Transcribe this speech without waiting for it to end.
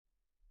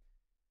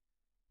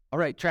All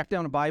right, track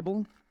down a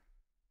Bible,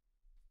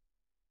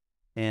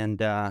 and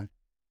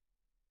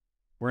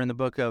we're in the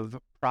book of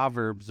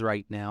Proverbs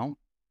right now,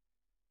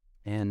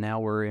 and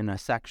now we're in a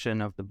section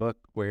of the book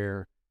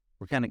where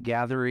we're kind of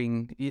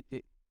gathering.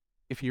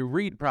 If you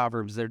read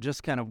Proverbs, they're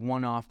just kind of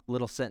one-off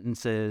little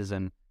sentences,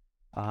 and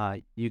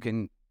you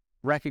can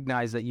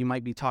recognize that you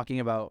might be talking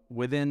about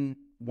within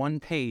one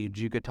page,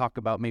 you could talk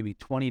about maybe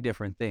 20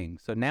 different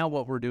things. So now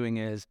what we're doing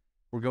is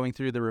we're going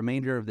through the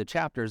remainder of the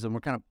chapters, and we're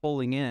kind of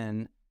pulling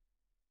in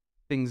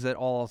things that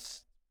all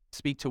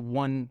speak to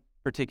one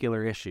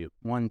particular issue,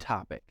 one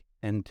topic.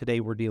 And today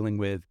we're dealing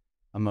with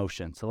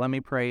emotion. So let me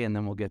pray and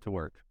then we'll get to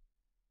work.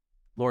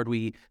 Lord,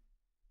 we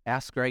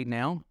ask right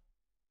now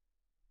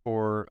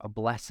for a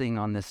blessing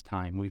on this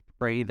time. We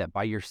pray that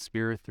by your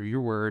Spirit, through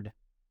your word,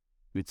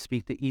 you would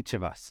speak to each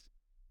of us.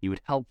 You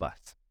would help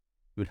us.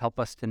 You would help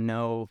us to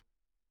know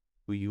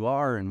who you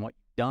are and what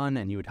you've done,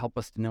 and you would help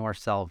us to know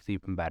ourselves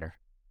even better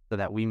so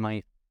that we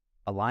might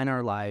align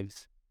our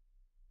lives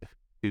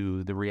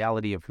to the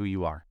reality of who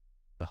you are.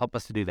 So help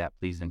us to do that,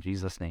 please, in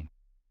Jesus' name.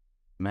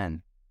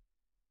 Amen.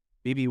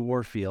 B.B.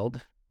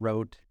 Warfield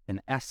wrote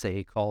an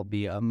essay called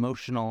The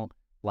Emotional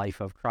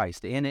Life of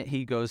Christ. In it,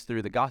 he goes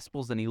through the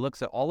Gospels and he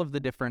looks at all of the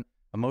different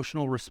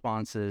emotional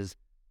responses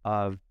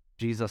of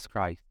Jesus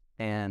Christ.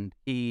 And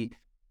he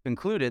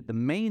concluded the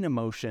main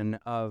emotion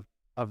of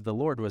the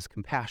Lord was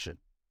compassion.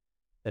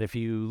 That if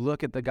you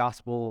look at the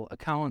Gospel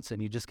accounts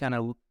and you just kind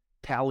of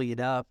tally it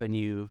up and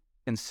you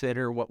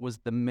consider what was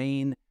the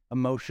main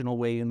emotional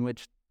way in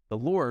which the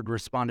Lord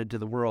responded to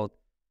the world,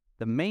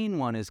 the main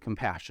one is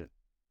compassion.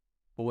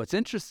 But what's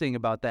interesting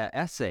about that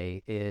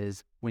essay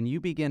is when you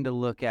begin to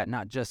look at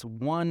not just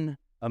one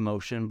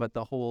emotion, but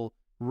the whole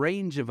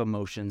range of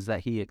emotions that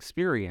he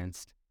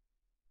experienced,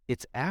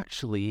 it's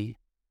actually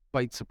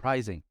quite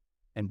surprising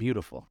and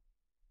beautiful.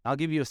 I'll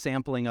give you a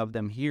sampling of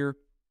them here.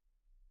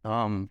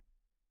 I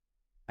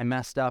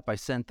messed up. I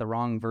sent the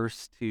wrong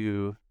verse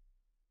to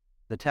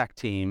the tech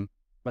team,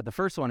 but the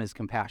first one is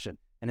compassion.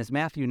 And it's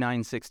Matthew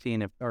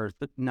 9:16 or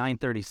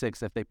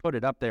 9:36. If they put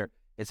it up there,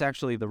 it's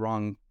actually the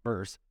wrong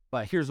verse.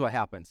 But here's what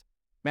happens.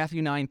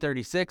 Matthew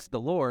 9:36,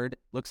 the Lord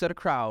looks at a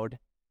crowd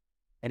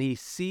and he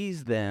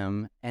sees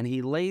them and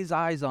he lays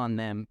eyes on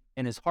them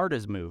and his heart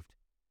is moved.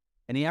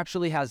 And he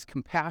actually has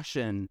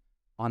compassion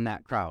on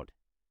that crowd.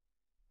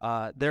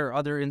 There are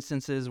other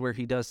instances where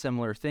he does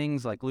similar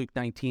things, like Luke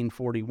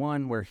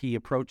 19:41, where he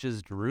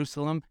approaches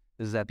Jerusalem.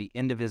 This is at the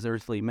end of his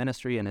earthly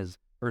ministry and his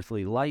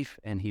earthly life,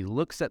 and he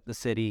looks at the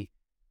city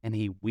and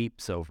he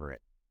weeps over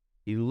it.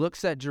 He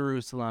looks at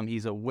Jerusalem.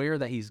 He's aware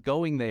that he's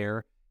going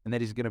there and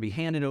that he's going to be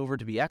handed over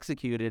to be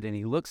executed. And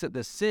he looks at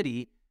the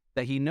city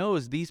that he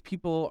knows these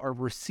people are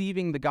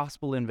receiving the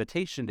gospel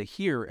invitation to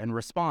hear and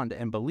respond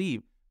and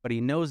believe, but he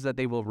knows that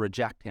they will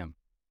reject him.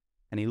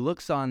 And he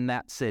looks on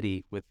that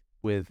city with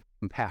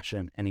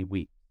compassion and he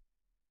weeps.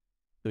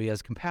 So he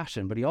has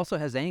compassion, but he also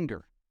has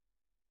anger.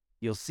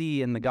 You'll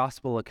see in the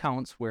gospel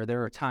accounts where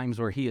there are times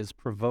where he is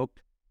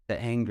provoked to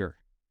anger.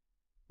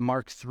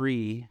 Mark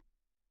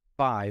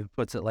 3:5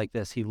 puts it like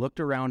this. He looked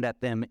around at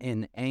them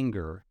in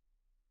anger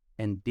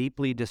and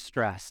deeply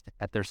distressed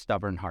at their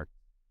stubborn heart.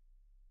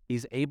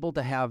 He's able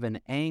to have an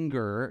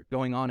anger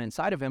going on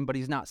inside of him, but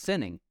he's not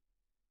sinning.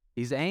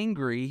 He's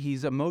angry.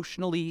 He's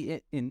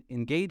emotionally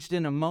engaged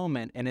in a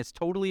moment, and it's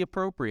totally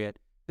appropriate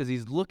because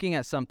he's looking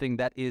at something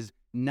that is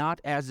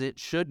not as it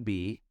should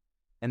be.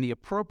 And the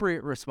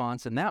appropriate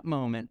response in that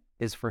moment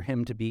is for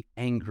him to be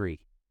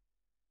angry.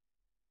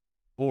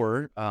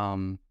 Or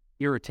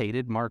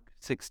irritated, Mark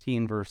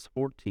 16, verse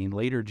 14.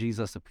 Later,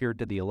 Jesus appeared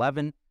to the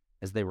 11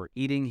 as they were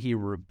eating. He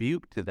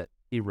rebuked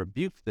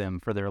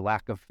them for their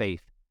lack of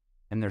faith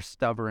and their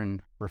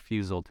stubborn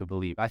refusal to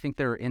believe. I think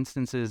there are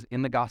instances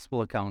in the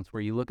gospel accounts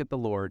where you look at the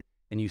Lord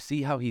and you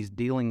see how he's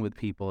dealing with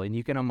people, and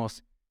you can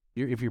almost,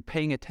 if you're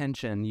paying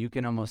attention, you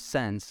can almost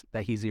sense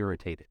that he's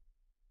irritated.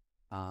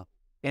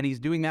 And he's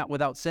doing that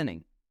without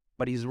sinning,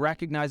 but he's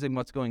recognizing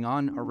what's going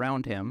on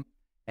around him,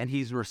 and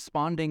he's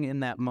responding in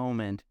that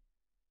moment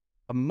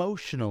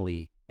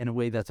emotionally in a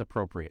way that's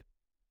appropriate.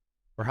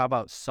 Or how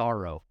about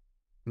sorrow?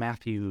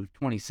 Matthew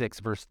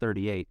 26, verse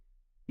 38.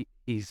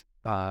 He's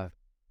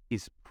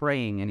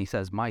praying and he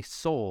says, "My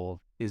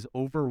soul is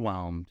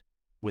overwhelmed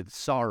with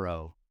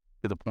sorrow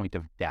to the point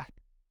of death."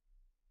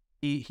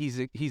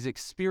 He's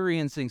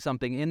experiencing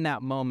something in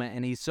that moment,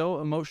 and he's so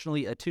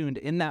emotionally attuned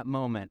in that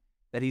moment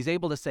that he's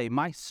able to say,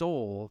 my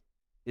soul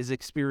is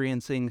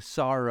experiencing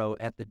sorrow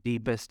at the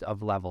deepest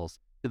of levels,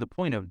 to the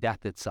point of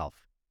death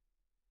itself.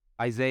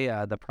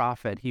 Isaiah, the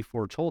prophet, he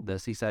foretold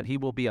this. He said, he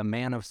will be a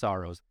man of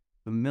sorrows,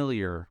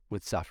 familiar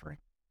with suffering.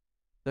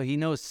 So he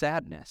knows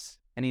sadness,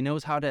 and he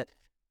knows how to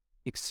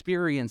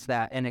experience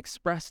that and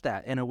express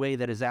that in a way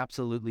that is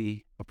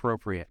absolutely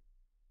appropriate.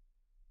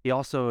 He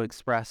also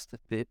expressed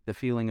the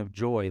feeling of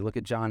joy. Look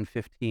at John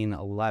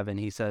 15:11.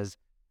 He says,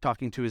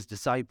 talking to his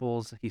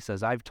disciples, he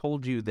says, I've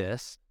told you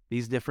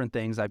these different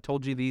things. I've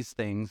told you these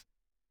things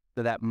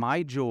so that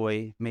my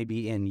joy may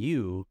be in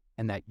you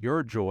and that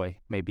your joy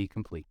may be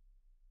complete.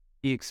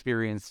 He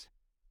experienced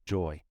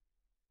joy.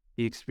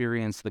 He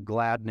experienced the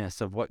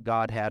gladness of what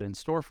God had in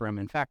store for him.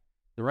 In fact,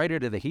 the writer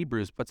to the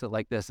Hebrews puts it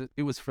like this: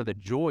 it was for the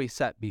joy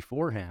set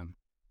before him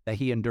that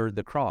he endured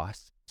the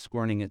cross,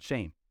 scorning its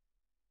shame.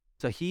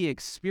 So he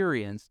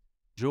experienced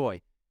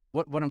joy.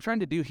 What I'm trying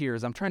to do here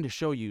is I'm trying to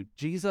show you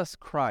Jesus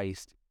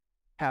Christ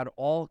had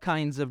all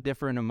kinds of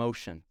different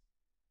emotions.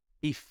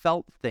 He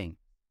felt things.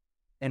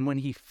 And when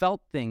he felt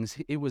things,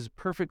 it was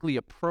perfectly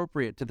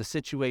appropriate to the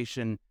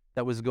situation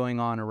that was going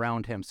on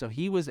around him. So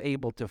he was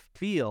able to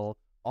feel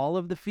all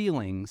of the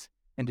feelings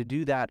and to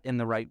do that in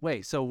the right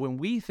way. So when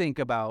we think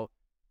about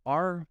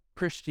our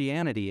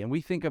Christianity and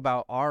we think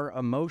about our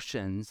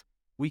emotions,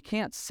 we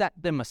can't set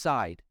them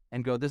aside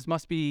and go, this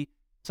must be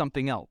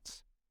something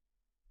else.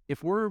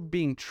 If we're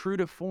being true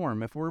to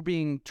form, if we're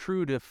being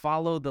true to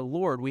follow the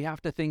Lord, we have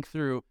to think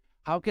through,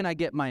 how can I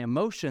get my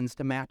emotions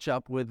to match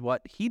up with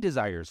what he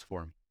desires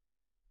for me?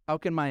 How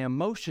can my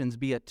emotions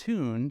be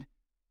attuned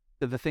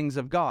to the things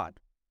of God?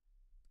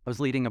 I was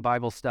leading a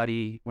Bible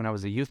study when I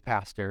was a youth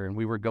pastor, and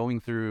we were going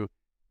through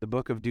the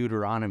book of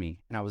Deuteronomy,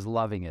 and I was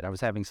loving it. I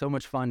was having so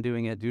much fun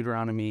doing it.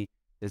 Deuteronomy,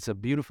 it's a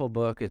beautiful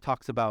book. It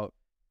talks about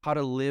how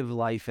to live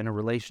life in a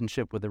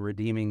relationship with a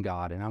redeeming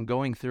God. And I'm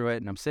going through it,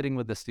 and I'm sitting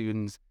with the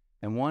students,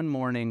 and one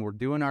morning we're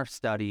doing our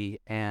study,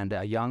 and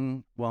a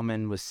young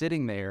woman was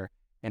sitting there,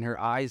 and her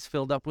eyes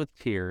filled up with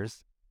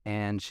tears,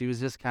 and she was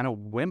just kind of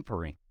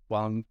whimpering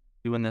while I'm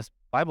doing this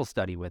Bible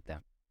study with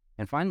them.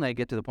 And finally I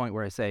get to the point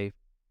where I say,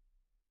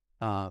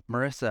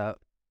 Marissa,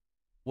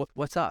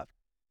 what's up?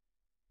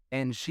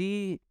 And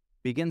she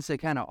begins to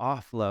kind of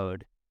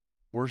offload.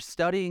 We're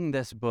studying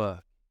this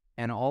book,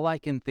 and all I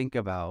can think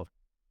about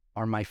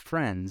are my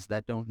friends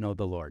that don't know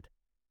the Lord.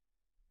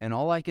 And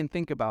all I can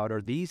think about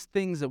are these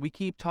things that we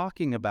keep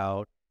talking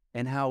about,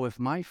 and how if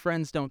my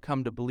friends don't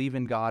come to believe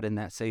in God in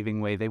that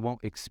saving way, they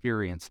won't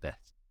experience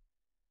this.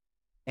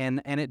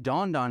 And it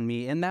dawned on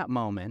me in that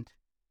moment,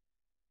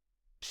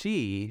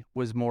 she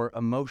was more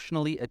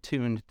emotionally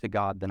attuned to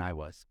God than I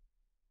was.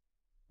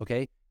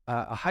 Okay?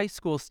 A high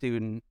school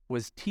student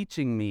was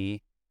teaching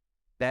me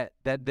that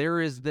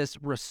there is this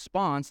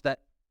response that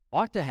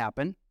ought to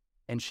happen,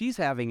 and she's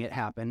having it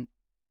happen,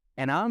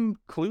 and I'm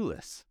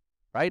clueless,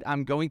 right?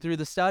 I'm going through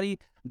the study,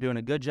 I'm doing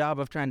a good job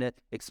of trying to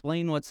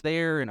explain what's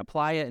there and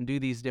apply it and do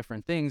these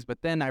different things,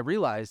 but then I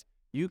realized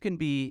you can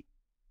be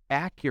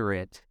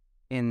accurate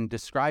in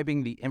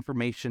describing the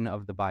information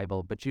of the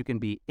Bible, but you can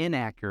be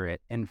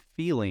inaccurate in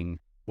feeling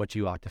what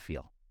you ought to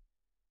feel.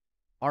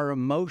 Our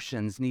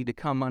emotions need to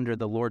come under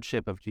the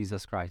lordship of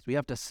Jesus Christ. We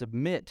have to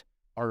submit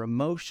our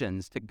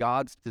emotions to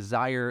God's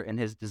desire and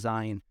his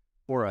design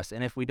for us.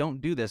 And if we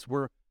don't do this,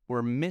 we're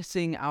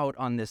missing out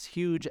on this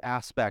huge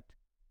aspect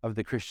of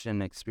the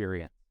Christian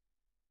experience.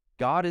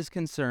 God is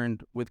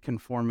concerned with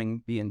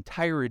conforming the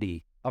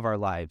entirety of our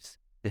lives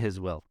to his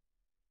will.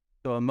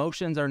 So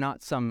emotions are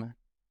not some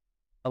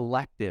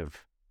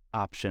elective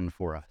option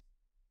for us.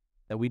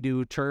 That we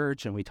do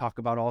church and we talk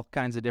about all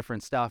kinds of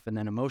different stuff, and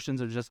then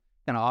emotions are just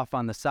kind of off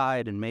on the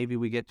side, and maybe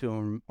we get to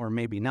them or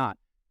maybe not.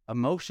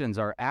 Emotions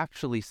are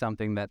actually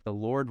something that the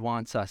Lord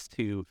wants us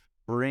to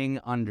bring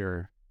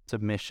under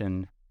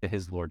submission to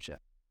his lordship.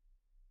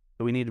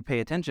 So we need to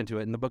pay attention to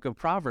it. And the book of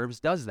Proverbs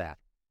does that.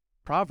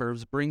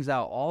 Proverbs brings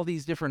out all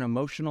these different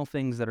emotional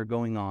things that are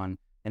going on,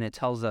 and it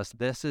tells us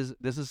this is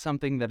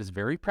something that is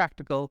very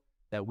practical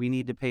that we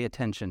need to pay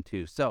attention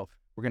to. So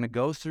we're going to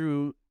go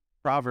through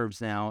Proverbs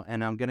now,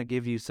 and I'm going to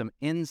give you some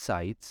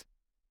insights.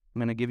 I'm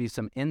going to give you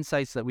some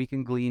insights that we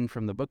can glean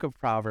from the book of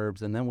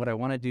Proverbs, and then what I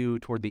want to do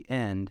toward the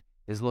end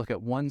is look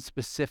at one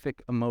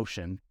specific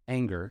emotion,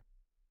 anger,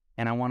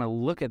 and I want to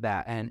look at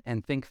that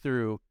and think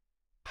through,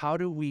 how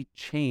do we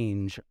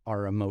change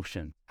our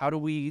emotion? How do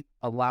we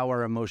allow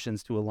our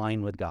emotions to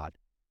align with God?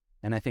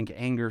 And I think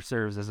anger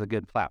serves as a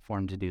good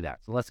platform to do that.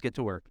 So let's get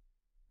to work.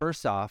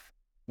 First off,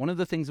 one of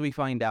the things we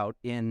find out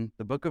in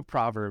the book of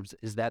Proverbs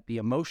is that the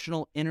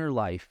emotional inner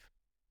life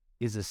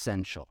is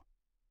essential.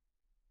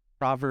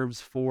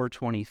 Proverbs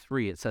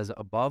 4:23, it says,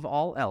 above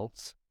all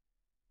else,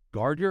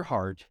 guard your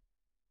heart,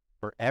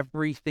 for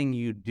everything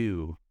you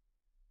do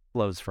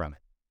flows from it.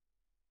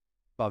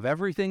 Above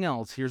everything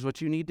else, here's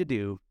what you need to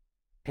do.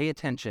 Pay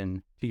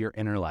attention to your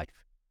inner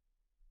life.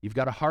 You've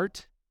got a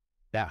heart.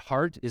 That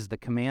heart is the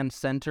command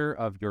center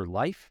of your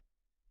life,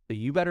 so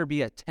you better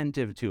be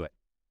attentive to it.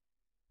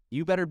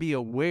 You better be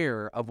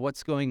aware of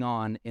what's going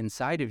on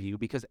inside of you,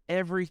 because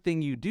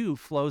everything you do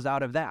flows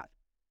out of that.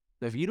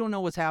 So if you don't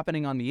know what's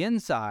happening on the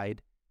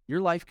inside, your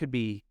life could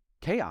be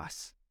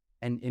chaos,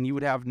 and you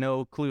would have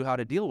no clue how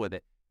to deal with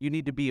it. You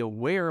need to be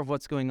aware of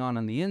what's going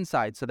on the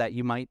inside so that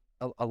you might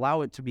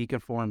allow it to be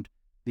conformed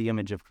to the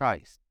image of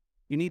Christ.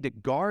 You need to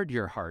guard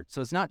your heart.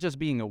 So it's not just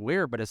being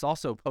aware, but it's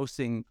also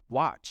posting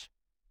watch.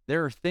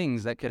 There are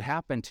things that could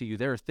happen to you.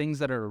 There are things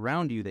that are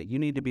around you that you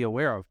need to be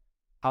aware of,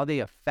 how they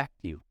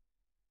affect you,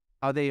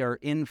 how they are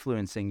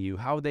influencing you,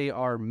 how they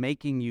are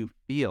making you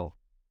feel,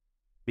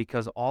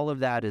 because all of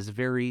that is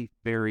very,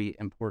 very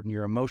important.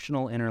 Your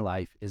emotional inner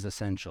life is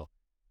essential.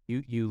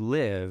 You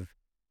live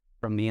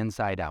from the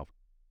inside out.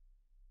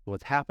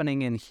 What's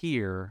happening in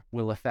here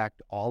will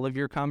affect all of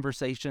your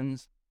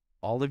conversations,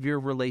 all of your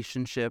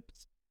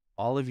relationships,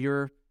 all of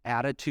your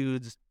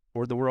attitudes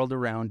toward the world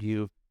around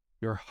you,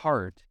 your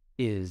heart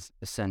is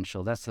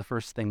essential. That's the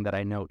first thing that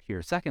I note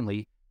here.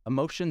 Secondly,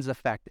 emotions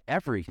affect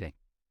everything.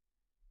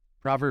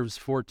 Proverbs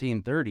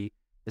 14:30,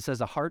 it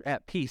says, a heart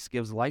at peace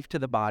gives life to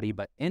the body,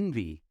 but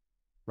envy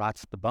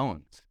rots the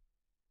bones.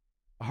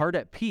 A heart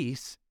at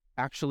peace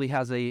actually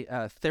has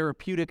a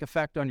therapeutic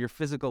effect on your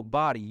physical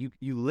body.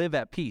 You live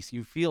at peace.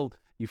 You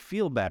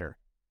feel better.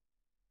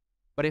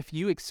 But if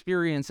you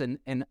experience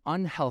an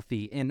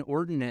unhealthy,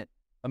 inordinate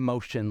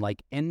emotion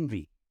like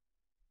envy,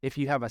 if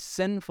you have a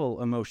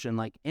sinful emotion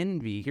like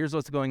envy, here's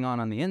what's going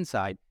on the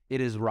inside.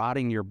 It is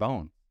rotting your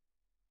bones.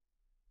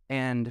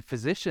 And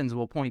physicians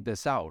will point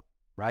this out,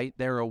 right?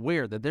 They're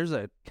aware that there's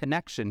a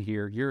connection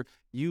here.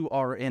 You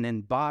are an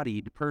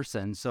embodied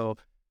person. So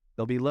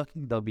they'll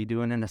be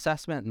doing an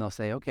assessment and they'll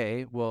say,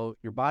 okay, well,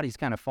 your body's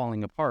kind of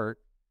falling apart.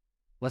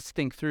 Let's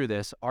think through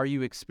this. Are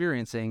you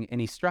experiencing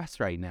any stress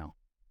right now?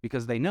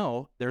 Because they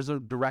know there's a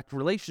direct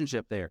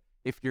relationship there.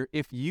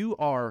 If you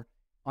are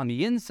on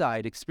the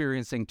inside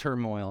experiencing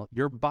turmoil,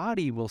 your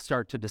body will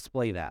start to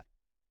display that.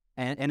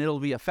 And it'll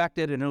be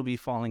affected and it'll be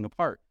falling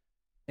apart.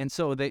 And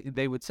so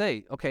they would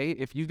say, okay,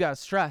 if you've got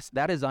stress,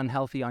 that is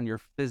unhealthy on your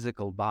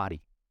physical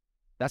body.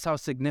 That's how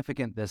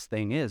significant this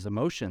thing is.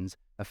 Emotions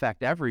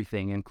affect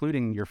everything,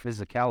 including your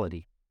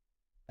physicality.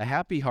 A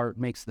happy heart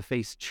makes the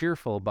face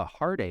cheerful, but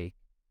heartache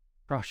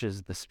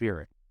crushes the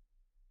spirit.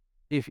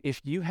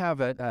 If you have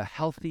a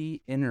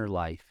healthy inner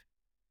life,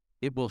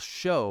 it will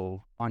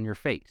show on your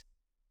face.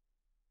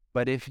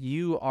 But if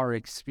you are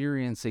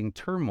experiencing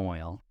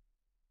turmoil,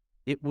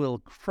 it will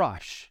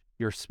crush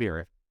your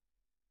spirit.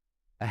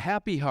 A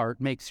happy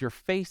heart makes your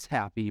face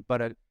happy,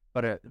 but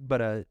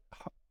a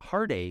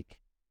heartache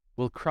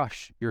will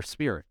crush your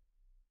spirit.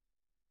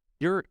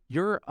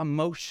 Your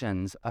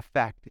emotions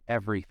affect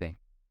everything.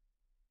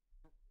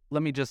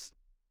 Let me just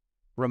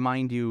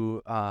remind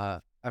you,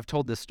 I've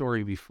told this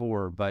story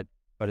before, but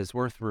it's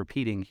worth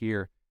repeating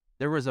here.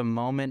 There was a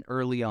moment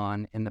early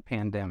on in the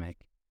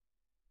pandemic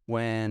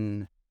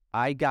when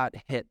I got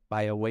hit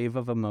by a wave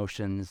of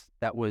emotions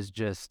that was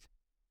just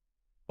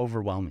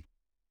overwhelming.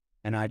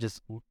 And I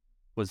just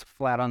was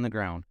flat on the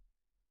ground.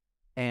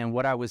 And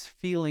what I was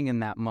feeling in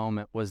that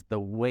moment was the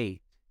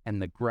weight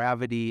and the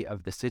gravity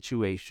of the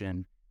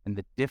situation and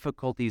the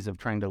difficulties of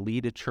trying to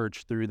lead a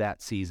church through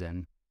that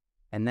season.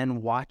 And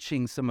then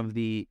watching some of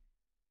the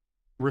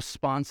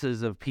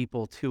responses of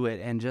people to it.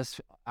 And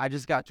I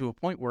just got to a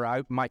point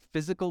where my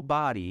physical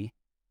body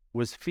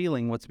was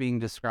feeling what's being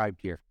described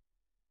here.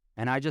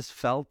 And I just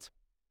felt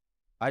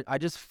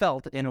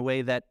in a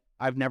way that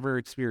I've never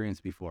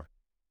experienced before.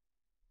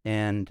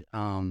 And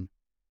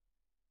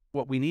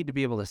what we need to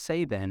be able to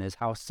say then is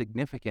how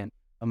significant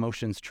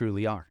emotions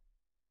truly are.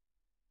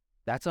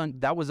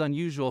 That was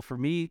unusual for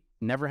me,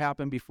 never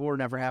happened before,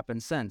 never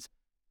happened since.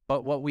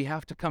 But what we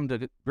have to come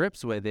to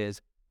grips with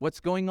is what's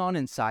going on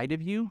inside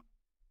of you,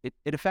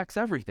 it affects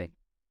everything.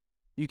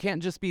 You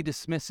can't just be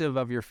dismissive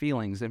of your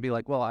feelings and be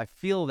like, well, I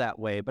feel that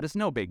way, but it's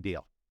no big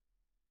deal.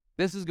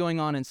 This is going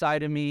on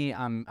inside of me.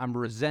 I'm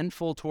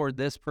resentful toward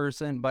this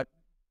person, but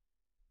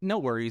no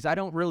worries. I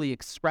don't really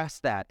express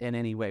that in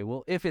any way.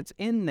 Well, if it's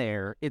in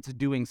there, it's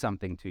doing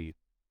something to you.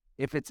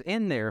 If it's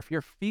in there, if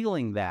you're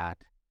feeling that,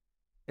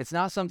 it's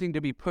not something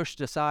to be pushed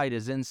aside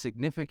as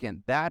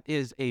insignificant. That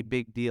is a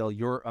big deal.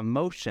 Your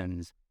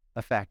emotions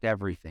affect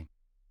everything.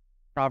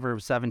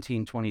 Proverbs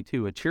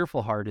 17:22, a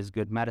cheerful heart is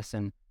good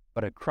medicine,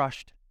 but a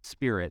crushed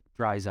spirit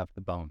dries up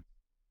the bone.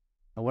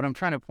 Now, what I'm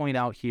trying to point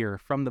out here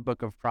from the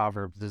book of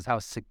Proverbs is how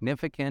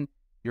significant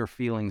your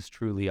feelings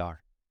truly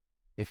are.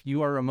 If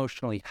you are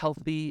emotionally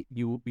healthy,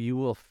 you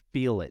will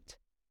feel it.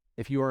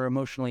 If you are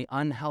emotionally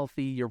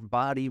unhealthy, your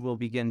body will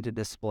begin to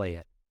display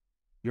it.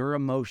 Your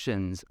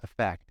emotions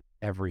affect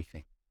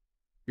everything.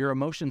 Your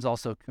emotions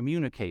also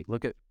communicate.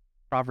 Look at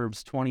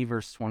Proverbs 20,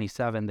 verse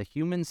 27. The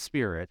human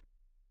spirit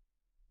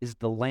is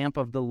the lamp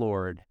of the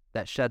Lord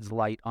that sheds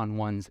light on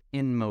one's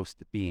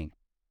inmost being.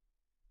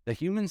 The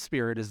human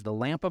spirit is the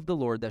lamp of the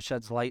Lord that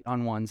sheds light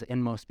on one's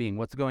inmost being.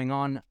 What's going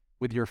on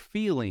with your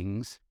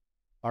feelings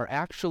are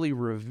actually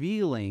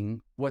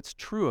revealing what's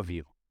true of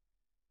you.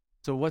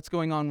 So what's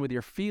going on with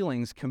your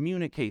feelings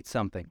communicates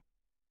something.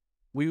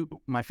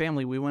 My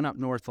family, we went up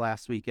north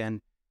last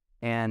weekend,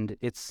 and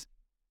it's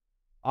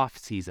off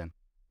season.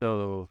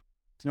 So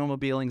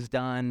snowmobiling's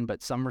done,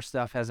 but summer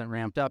stuff hasn't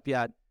ramped up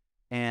yet.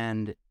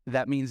 And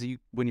that means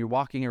when you're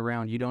walking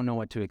around, you don't know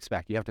what to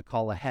expect. You have to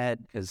call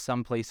ahead because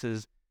some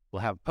places will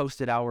have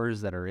posted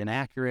hours that are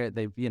inaccurate.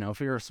 If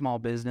you're a small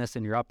business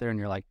and you're up there and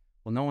you're like,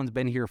 well, no one's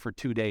been here for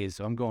 2 days,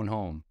 so I'm going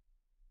home.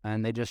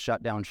 And they just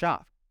shut down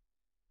shop.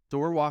 So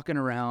we're walking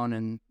around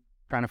and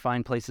trying to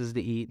find places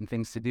to eat and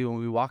things to do. And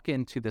we walk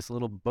into this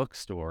little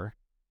bookstore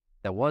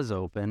that was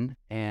open,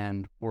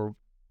 and we're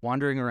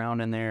wandering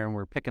around in there, and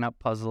we're picking up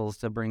puzzles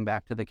to bring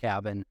back to the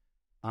cabin.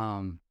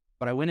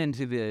 But I went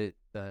into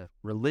the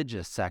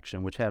religious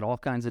section, which had all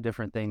kinds of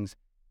different things,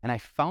 and I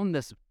found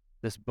this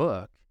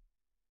book.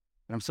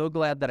 And I'm so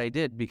glad that I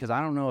did, because I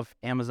don't know if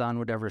Amazon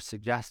would ever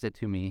suggest it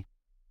to me.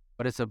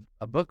 but it's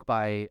a book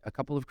by a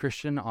couple of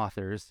Christian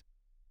authors,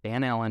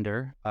 Dan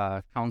Allender,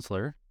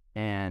 counselor,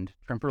 and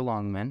Tremper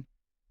Longman,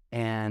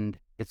 and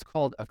it's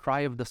called A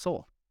Cry of the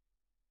Soul.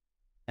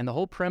 And the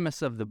whole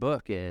premise of the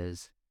book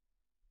is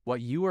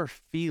what you are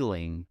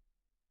feeling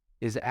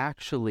is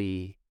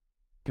actually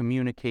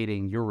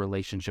communicating your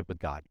relationship with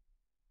God.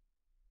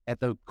 At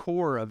the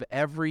core of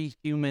every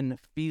human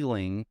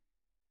feeling,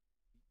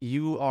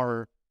 you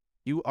are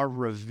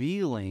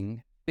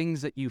revealing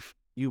things that you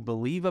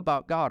believe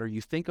about God, or you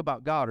think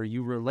about God, or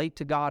you relate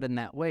to God in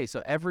that way.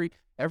 So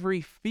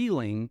every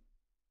feeling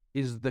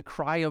is the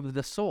cry of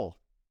the soul.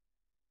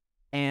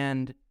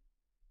 And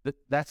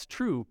that's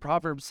true.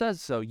 Proverbs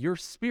says so. Your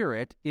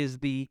spirit is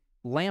the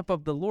lamp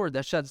of the Lord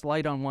that sheds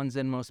light on one's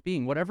inmost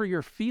being. Whatever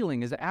you're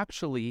feeling is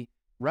actually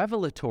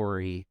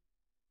revelatory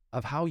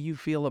of how you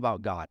feel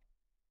about God.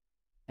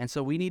 And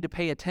so we need to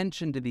pay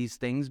attention to these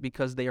things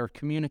because they are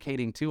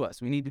communicating to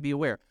us. We need to be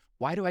aware.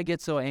 Why do I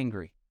get so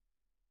angry?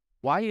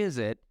 Why is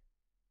it?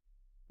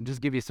 I'll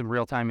just give you some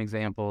real-time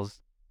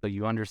examples so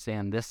you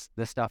understand this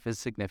stuff is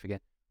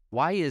significant.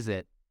 Why is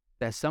it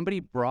that somebody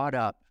brought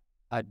up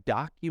a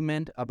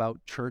document about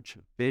church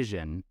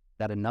vision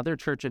that another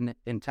church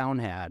in town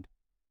had,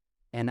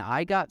 and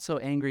I got so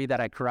angry that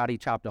I karate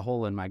chopped a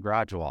hole in my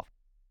garage wall?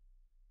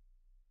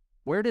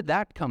 Where did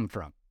that come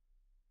from?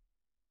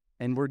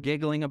 And we're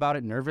giggling about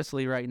it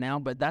nervously right now,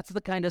 but that's the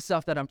kind of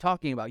stuff that I'm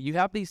talking about. You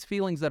have these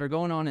feelings that are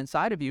going on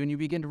inside of you, and you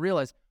begin to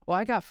realize, well,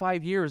 I got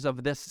 5 years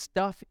of this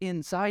stuff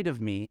inside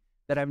of me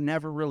that I've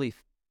never really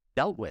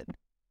dealt with.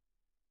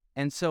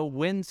 And so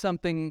when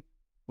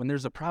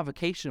there's a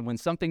provocation, when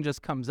something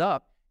just comes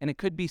up, and it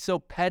could be so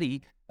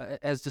petty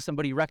as to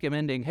somebody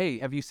recommending, hey,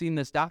 have you seen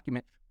this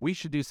document? We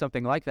should do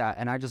something like that,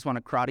 and I just want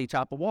to karate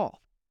chop a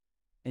wall.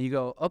 And you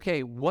go,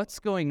 okay, what's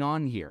going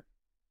on here?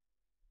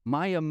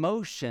 My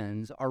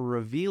emotions are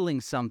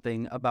revealing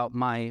something about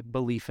my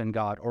belief in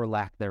God or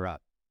lack thereof.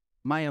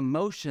 My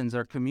emotions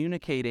are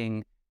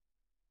communicating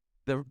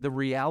the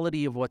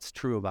reality of what's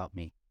true about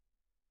me.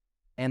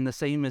 And the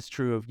same is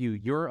true of you.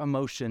 Your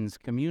emotions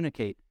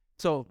communicate.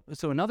 So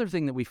another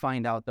thing that we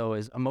find out, though,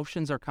 is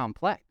emotions are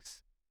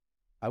complex.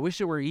 I wish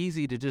it were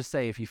easy to just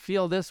say, if you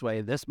feel this way,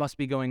 this must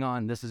be going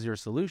on, this is your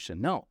solution.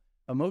 No,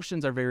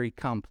 emotions are very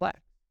complex.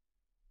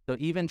 So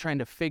even trying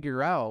to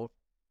figure out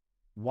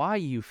why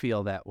you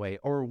feel that way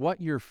or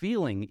what you're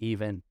feeling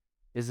even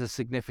is a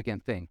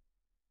significant thing.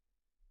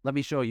 Let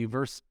me show you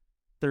verse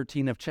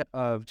 13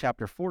 of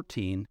chapter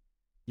 14.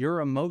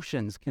 Your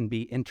emotions can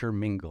be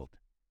intermingled.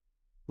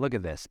 Look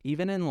at this.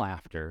 Even in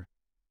laughter,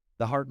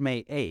 the heart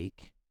may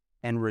ache,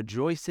 and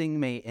rejoicing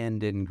may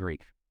end in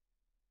grief.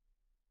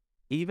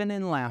 Even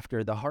in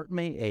laughter, the heart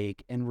may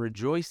ache, and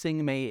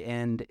rejoicing may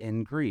end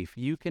in grief.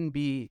 You can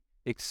be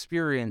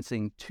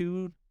experiencing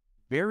two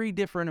very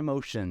different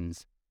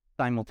emotions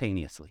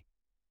simultaneously.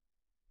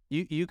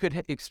 You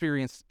could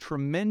experience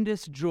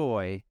tremendous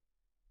joy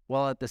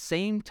while at the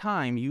same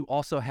time you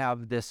also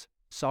have this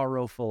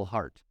sorrowful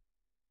heart.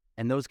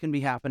 And those can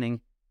be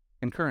happening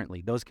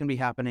concurrently. Those can be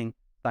happening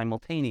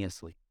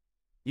simultaneously.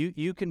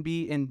 You can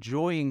be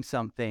enjoying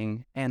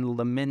something and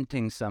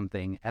lamenting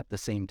something at the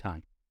same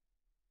time.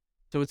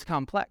 So it's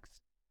complex.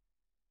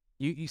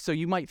 So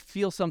you might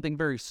feel something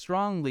very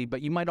strongly,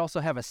 but you might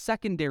also have a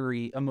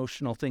secondary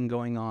emotional thing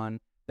going on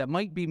that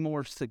might be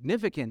more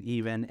significant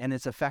even, and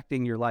it's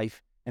affecting your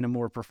life in a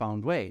more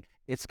profound way.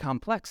 It's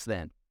complex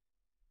then,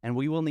 and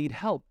we will need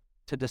help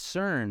to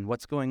discern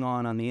what's going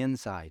on the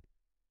inside.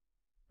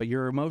 But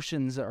your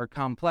emotions are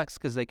complex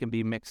because they can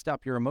be mixed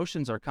up. Your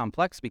emotions are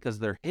complex because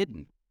they're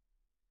hidden.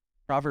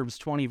 Proverbs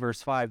 20,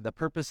 verse 5, the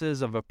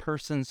purposes of a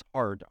person's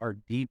heart are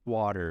deep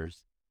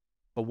waters,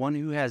 but one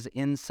who has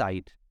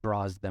insight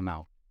draws them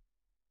out.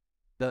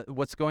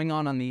 What's going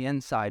on the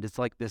inside, it's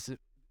like this,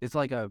 it's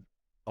like a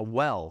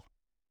well,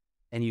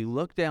 and you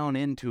look down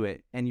into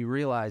it and you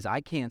realize,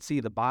 I can't see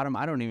the bottom.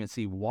 I don't even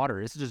see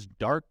water. It's just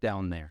dark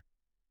down there.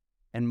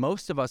 And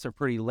most of us are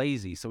pretty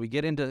lazy. So we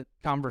get into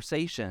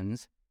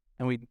conversations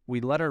and we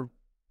let our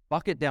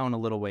bucket down a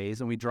little ways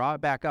and we draw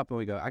it back up and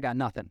we go, I got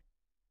nothing.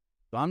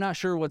 So I'm not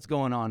sure what's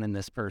going on in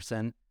this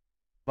person,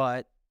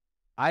 but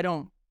I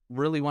don't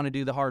really want to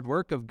do the hard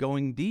work of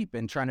going deep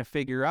and trying to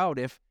figure out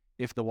if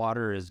the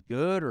water is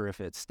good or if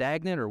it's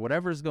stagnant or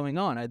whatever's going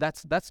on.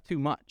 That's too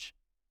much.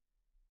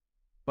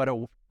 But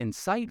an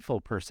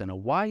insightful person, a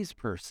wise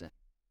person,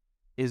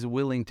 is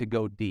willing to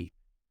go deep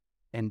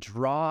and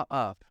draw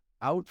up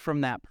out from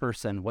that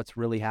person what's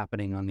really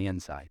happening on the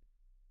inside.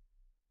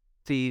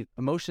 See,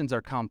 emotions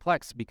are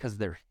complex because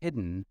they're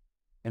hidden,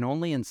 and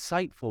only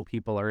insightful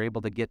people are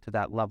able to get to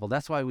that level.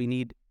 That's why we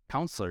need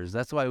counselors.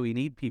 That's why we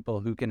need people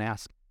who can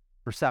ask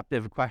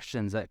perceptive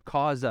questions that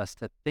cause us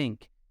to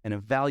think and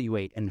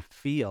evaluate and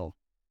feel,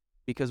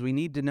 because we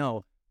need to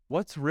know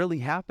what's really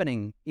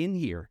happening in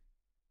here.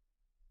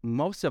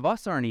 Most of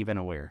us aren't even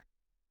aware.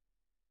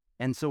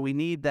 And so we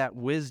need that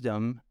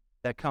wisdom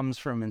that comes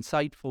from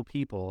insightful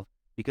people,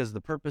 because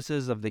the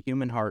purposes of the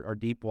human heart are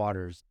deep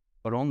waters,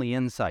 but only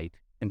insight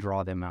can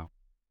draw them out.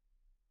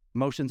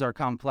 Emotions are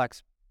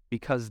complex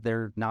because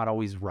they're not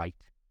always right.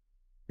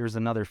 Here's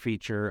another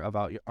feature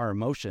about our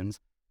emotions.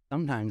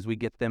 Sometimes we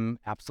get them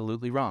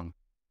absolutely wrong.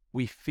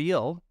 We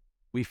feel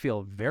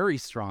very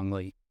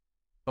strongly,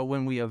 but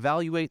when we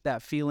evaluate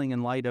that feeling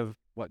in light of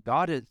what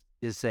God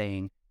is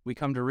saying, we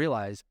come to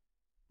realize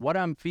what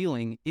I'm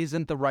feeling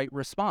isn't the right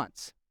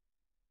response.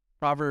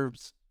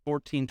 Proverbs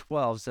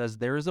 14:12 says,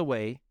 there is a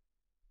way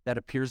that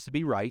appears to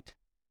be right,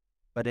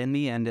 but in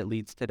the end it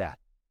leads to death.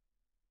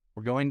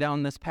 We're going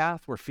down this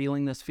path, we're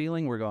feeling this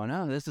feeling, we're going,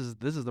 oh, this is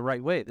the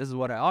right way. This is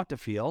what I ought to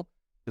feel,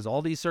 because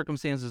all these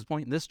circumstances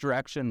point in this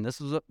direction.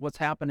 This is what's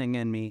happening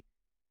in me.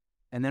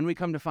 And then we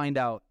come to find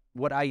out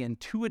what I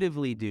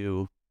intuitively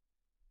do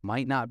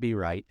might not be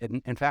right.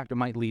 In fact, it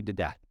might lead to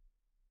death.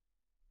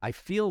 I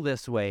feel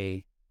this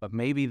way, but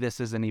maybe this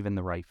isn't even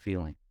the right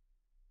feeling.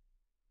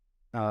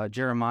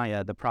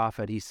 Jeremiah, the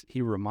prophet,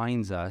 he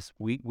reminds us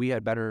we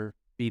had better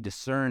be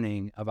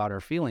discerning about our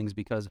feelings,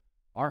 because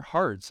our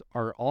hearts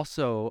are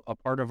also a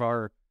part of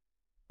our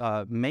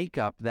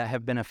makeup that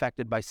have been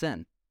affected by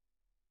sin.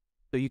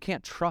 So you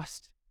can't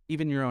trust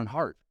even your own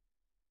heart,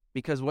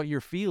 because what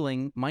you're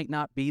feeling might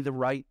not be the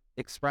right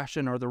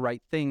expression or the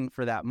right thing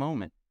for that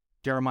moment.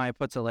 Jeremiah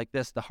puts it like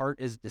this: the heart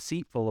is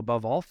deceitful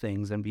above all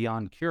things and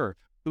beyond cure.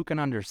 Who can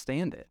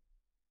understand it?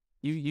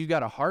 You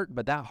got a heart,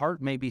 but that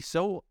heart may be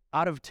so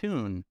out of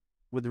tune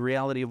with the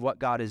reality of what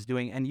God is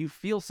doing, and you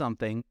feel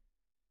something,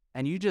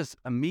 and you just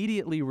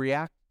immediately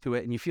react to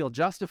it, and you feel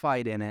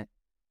justified in it.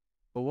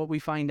 But what we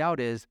find out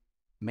is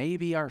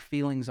maybe our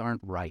feelings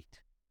aren't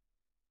right.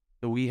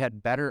 So we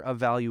had better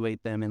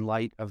evaluate them in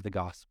light of the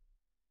gospel.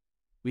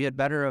 We had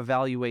better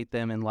evaluate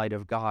them in light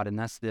of God, and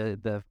that's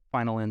the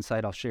final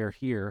insight I'll share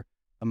here.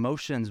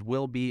 Emotions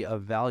will be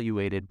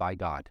evaluated by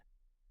God.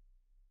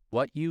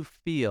 What you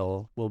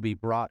feel will be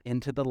brought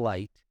into the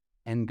light,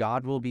 and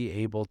God will be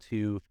able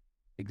to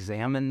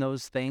examine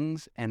those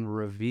things and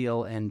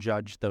reveal and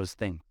judge those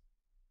things.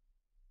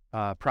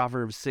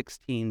 Proverbs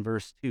 16,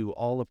 verse 2,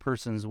 all a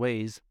person's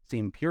ways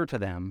seem pure to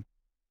them,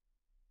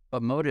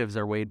 but motives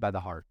are weighed by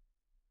the heart.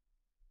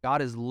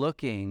 God is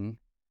looking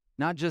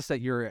not just at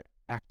your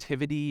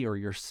activity or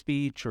your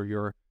speech or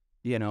your,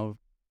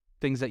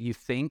 things that you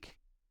think,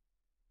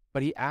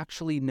 but he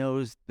actually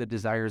knows the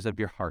desires of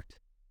your heart,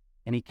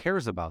 and he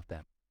cares about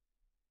them.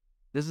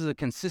 This is a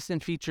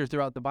consistent feature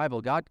throughout the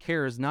Bible. God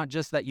cares not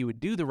just that you would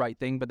do the right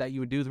thing, but that you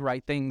would do the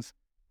right things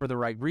for the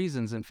right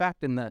reasons. In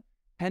fact, in the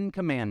 10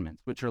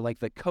 Commandments, which are like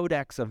the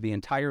codex of the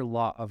entire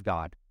law of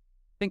God,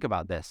 think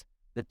about this.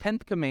 The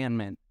 10th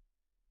commandment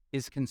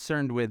is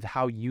concerned with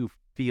how you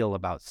feel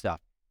about stuff.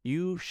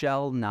 You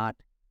shall not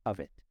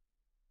covet.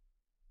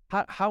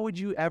 How would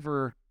you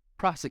ever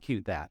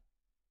prosecute that?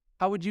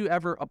 How would you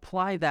ever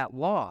apply that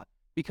law?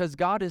 Because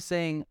God is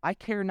saying, I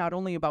care not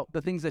only about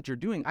the things that you're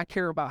doing, I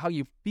care about how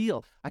you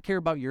feel. I care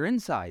about your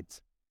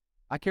insides.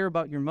 I care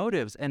about your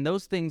motives, and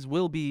those things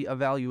will be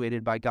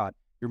evaluated by God.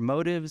 Your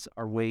motives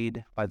are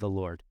weighed by the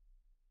Lord.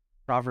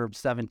 Proverbs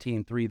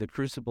 17:3, the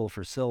crucible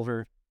for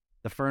silver,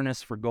 the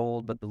furnace for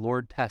gold, but the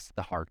Lord tests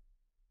the heart.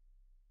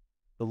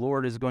 The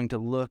Lord is going to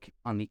look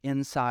on the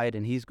inside,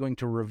 and he's going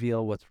to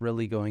reveal what's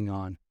really going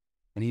on,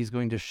 and he's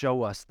going to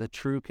show us the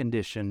true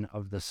condition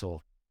of the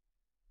soul.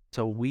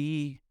 So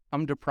we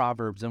come to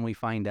Proverbs and we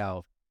find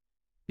out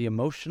the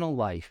emotional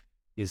life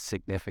is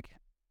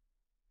significant.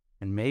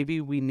 And maybe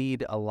we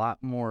need a lot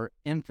more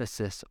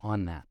emphasis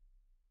on that,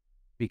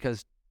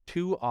 because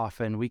too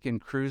often we can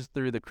cruise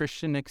through the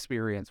Christian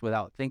experience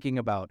without thinking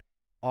about,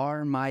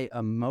 are my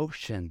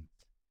emotions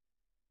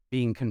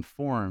being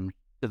conformed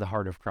to the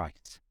heart of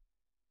Christ?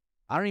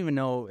 I don't even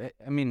know.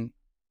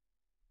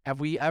 Have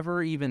we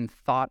ever even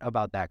thought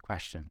about that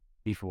question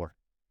before?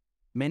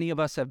 Many of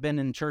us have been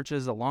in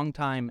churches a long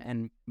time,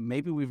 and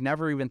maybe we've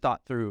never even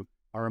thought through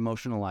our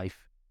emotional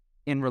life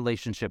in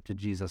relationship to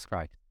Jesus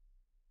Christ.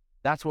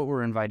 That's what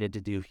we're invited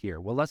to do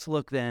here. Well, let's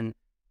look then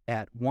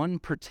at one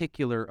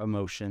particular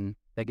emotion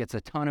that gets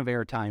a ton of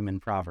airtime in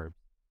Proverbs.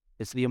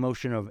 It's the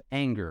emotion of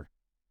anger.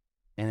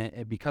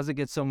 And because it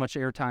gets so much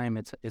airtime,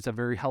 it's a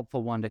very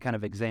helpful one to kind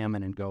of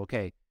examine and go,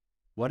 okay,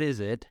 what is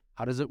it?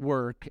 How does it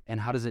work? And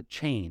how does it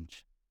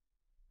change?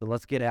 So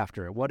let's get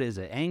after it. What is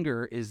it?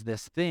 Anger is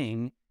this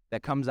thing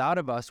that comes out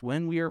of us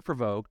when we are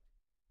provoked,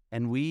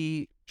 and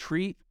we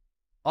treat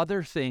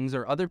other things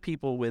or other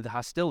people with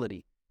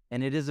hostility.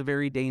 And it is a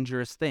very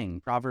dangerous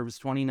thing. Proverbs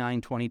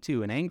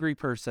 29:22, an angry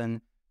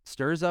person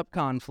stirs up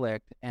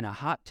conflict, and a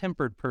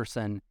hot-tempered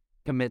person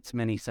commits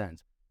many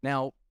sins.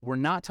 Now, we're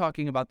not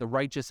talking about the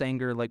righteous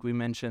anger like we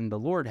mentioned the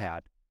Lord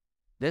had.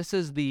 This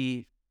is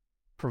the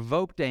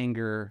provoked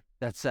anger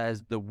that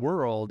says the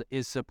world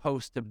is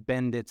supposed to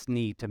bend its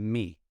knee to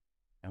me.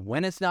 And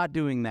when it's not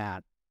doing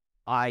that,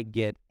 I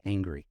get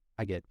angry.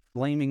 I get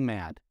flaming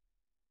mad.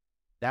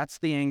 That's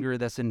the anger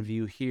that's in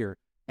view here.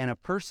 And a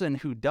person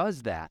who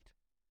does that,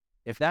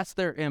 if that's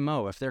their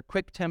MO, if they're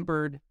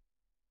quick-tempered,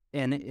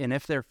 and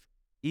if they're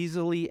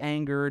easily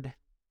angered,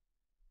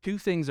 two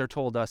things are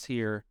told us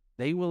here.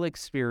 They will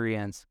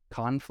experience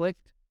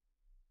conflict,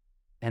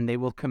 and they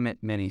will commit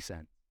many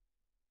sins.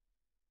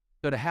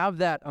 So to have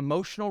that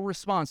emotional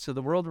response to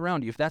the world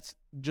around you, if that's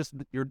just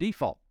your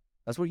default,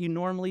 That's what you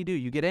normally do.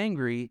 You get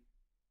angry,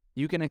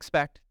 you can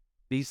expect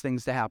these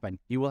things to happen.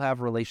 You will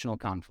have relational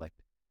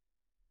conflict.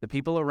 The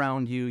people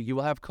around you, you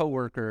will have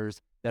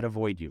coworkers that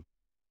avoid you.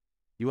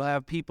 You will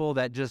have people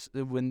that just,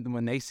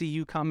 when they see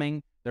you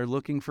coming, they're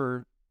looking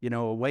for,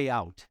 a way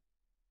out,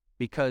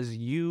 because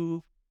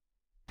you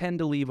tend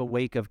to leave a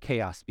wake of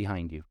chaos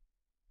behind you,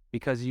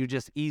 because you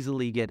just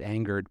easily get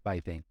angered by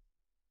things.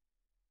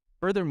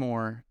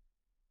 Furthermore,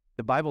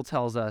 the Bible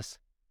tells us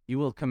you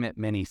will commit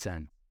many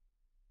sins.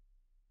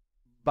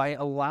 By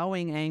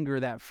allowing anger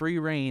that free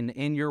reign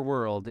in your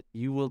world,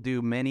 you will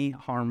do many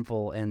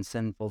harmful and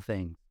sinful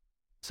things.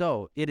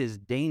 So it is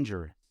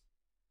dangerous.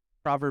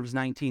 Proverbs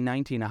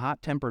 19:19, a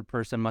hot-tempered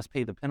person must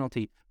pay the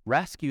penalty.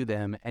 Rescue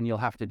them, and you'll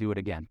have to do it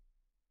again.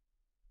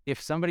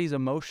 If somebody's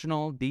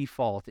emotional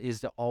default is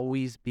to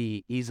always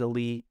be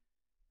easily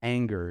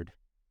angered,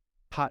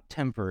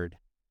 hot-tempered,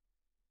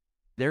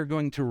 they're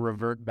going to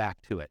revert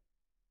back to it.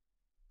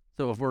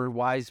 So if we're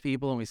wise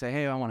people and we say,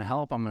 hey, I want to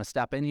help, I'm going to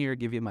step in here,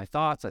 give you my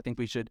thoughts, I think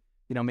we should,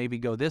 maybe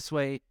go this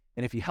way.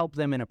 And if you help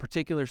them in a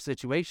particular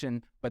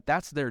situation, but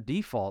that's their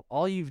default,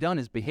 all you've done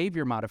is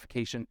behavior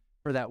modification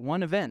for that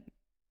one event.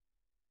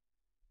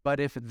 But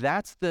if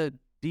that's the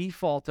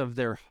default of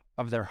their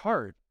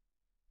heart,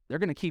 they're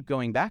going to keep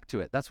going back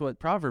to it. That's what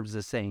Proverbs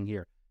is saying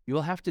here. You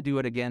will have to do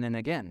it again and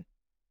again.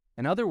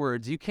 In other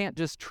words, you can't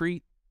just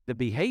treat the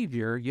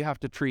behavior, you have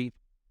to treat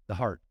the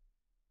heart.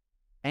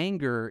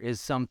 Anger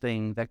is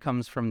something that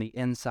comes from the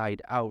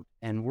inside out,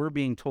 and we're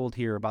being told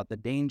here about the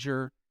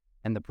danger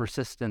and the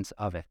persistence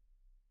of it.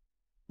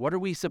 What are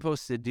we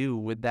supposed to do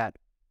with that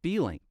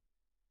feeling?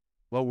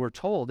 Well, we're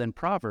told in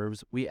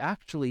Proverbs, we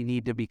actually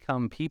need to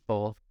become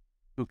people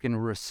who can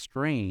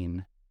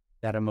restrain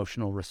that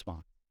emotional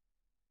response,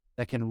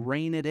 that can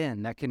rein it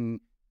in, that can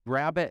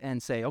grab it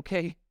and say,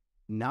 okay,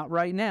 not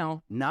right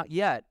now, not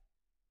yet.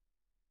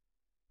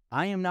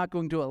 I am not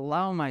going to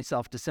allow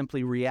myself to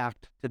simply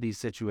react to these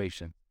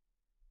situations.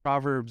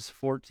 Proverbs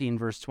 14,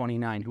 verse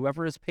 29,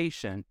 whoever is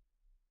patient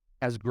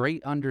has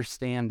great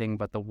understanding,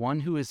 but the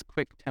one who is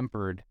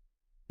quick-tempered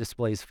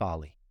displays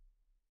folly.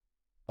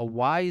 A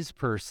wise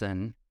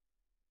person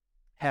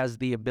has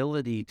the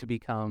ability to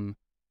become,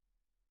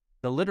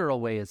 the literal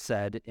way it's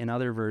said in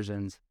other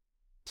versions,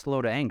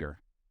 slow to anger.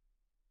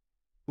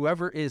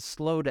 Whoever is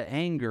slow to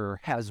anger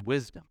has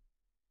wisdom.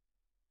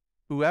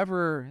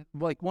 Whoever,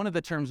 like one of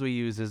the terms we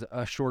use is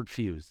a short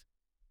fuse.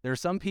 There are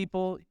some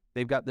people,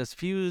 they've got this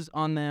fuse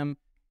on them,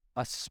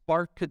 a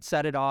spark could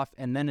set it off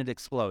and then it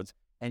explodes.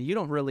 And you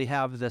don't really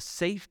have the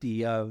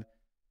safety of,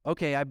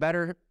 okay, I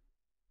better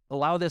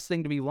allow this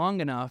thing to be long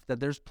enough that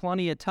there's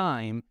plenty of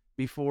time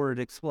before it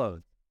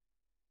explodes.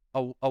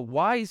 A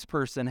wise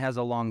person has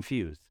a long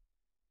fuse.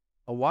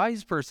 A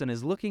wise person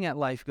is looking at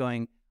life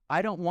going,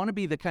 I don't want to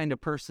be the kind of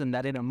person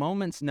that in a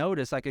moment's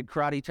notice I could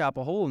karate chop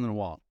a hole in the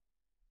wall,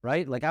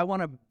 right? Like I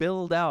want to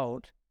build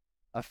out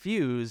a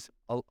fuse,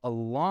 a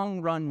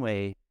long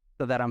runway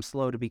so that I'm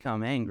slow to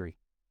become angry.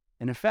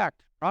 And in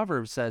fact,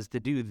 Proverbs says to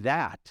do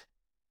that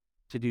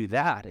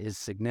is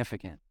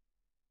significant.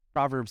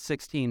 Proverbs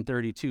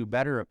 16:32,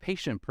 better a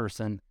patient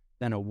person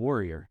than a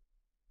warrior,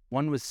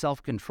 one with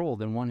self-control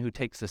than one who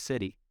takes a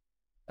city.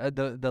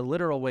 The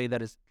literal way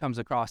that it comes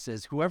across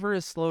is, whoever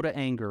is slow to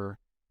anger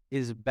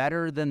is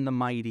better than the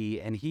mighty,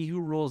 and he who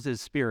rules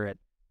his spirit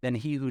than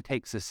he who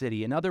takes a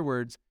city. In other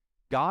words,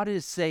 God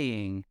is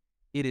saying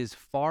it is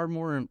far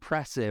more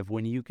impressive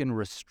when you can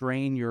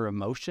restrain your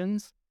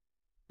emotions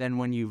than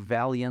when you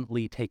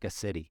valiantly take a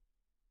city.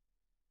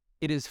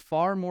 It is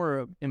far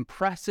more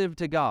impressive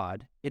to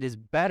God. It is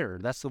better,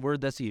 that's the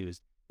word that's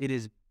used. It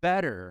is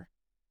better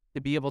to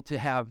be able to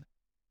have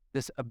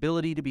this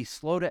ability to be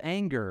slow to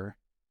anger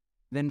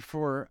than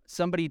for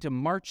somebody to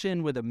march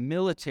in with a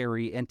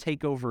military and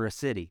take over a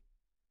city.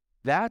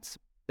 That's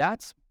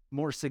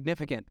more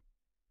significant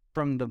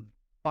from the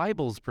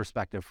Bible's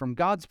perspective, from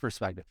God's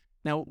perspective.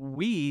 Now,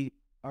 we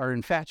are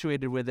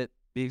infatuated with it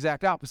the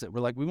exact opposite.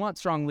 We're like, we want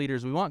strong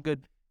leaders, we want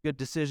good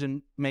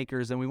decision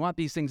makers, and we want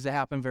these things to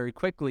happen very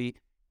quickly.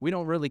 We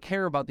don't really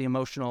care about the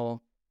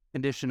emotional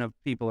condition of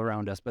people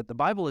around us. But the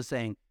Bible is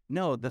saying,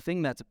 no, the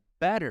thing that's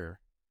better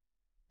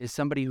is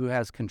somebody who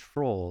has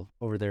control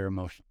over their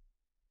emotions,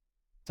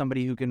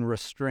 somebody who can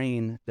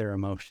restrain their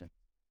emotion.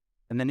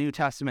 In the New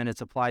Testament,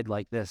 it's applied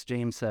like this.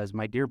 James says,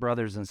 my dear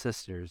brothers and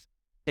sisters,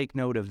 take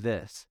note of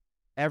this.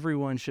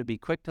 Everyone should be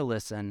quick to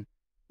listen,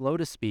 slow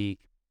to speak,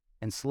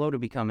 and slow to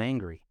become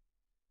angry,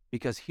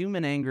 because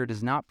human anger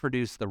does not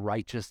produce the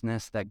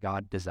righteousness that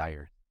God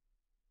desires.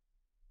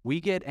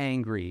 We get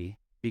angry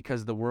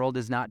because the world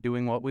is not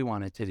doing what we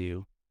want it to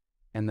do,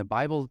 and the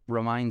Bible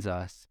reminds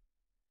us,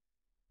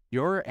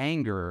 your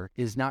anger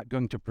is not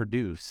going to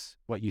produce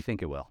what you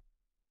think it will.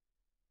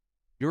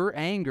 Your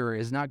anger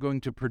is not going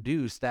to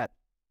produce that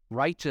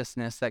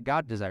righteousness that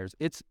God desires.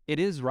 It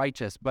is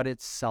righteous, but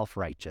it's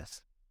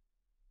self-righteous.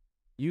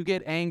 You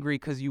get angry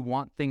because you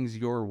want things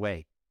your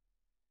way.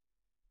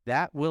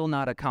 That will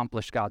not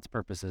accomplish God's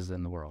purposes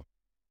in the world.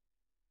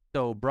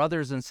 So,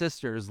 brothers and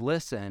sisters,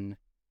 listen,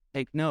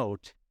 take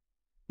note,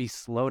 be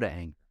slow to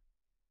anger.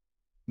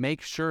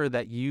 Make sure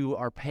that you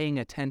are paying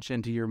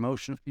attention to your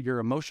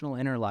emotional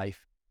inner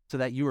life so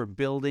that you are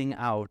building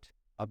out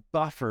a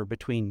buffer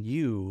between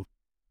you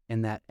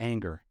and that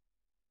anger.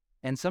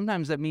 And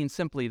sometimes that means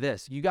simply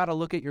this. You got to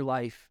look at your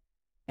life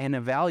and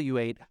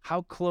evaluate,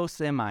 how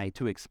close am I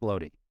to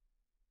exploding?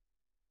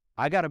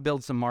 I got to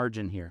build some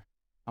margin here.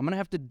 I'm going to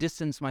have to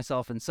distance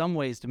myself in some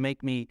ways to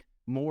make me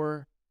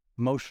more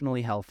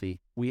emotionally healthy.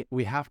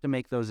 We have to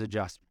make those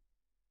adjustments.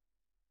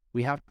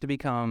 We have to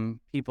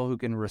become people who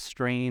can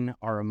restrain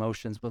our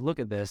emotions. But look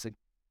at this.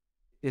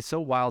 It's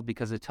so wild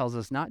because it tells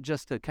us not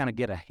just to kind of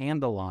get a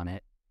handle on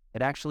it.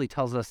 It actually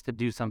tells us to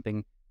do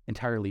something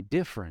entirely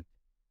different.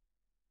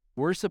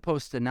 We're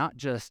supposed to not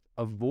just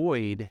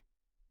avoid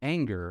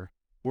anger.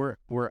 We're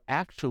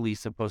actually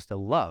supposed to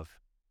love.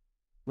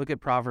 Look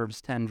at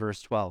Proverbs 10,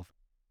 verse 12.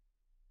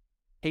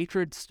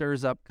 Hatred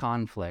stirs up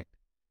conflict,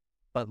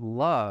 but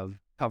love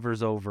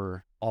covers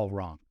over all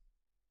wrong.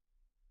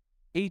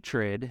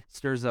 Hatred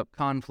stirs up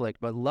conflict,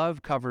 but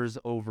love covers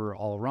over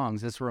all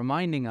wrongs. It's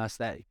reminding us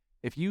that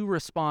if you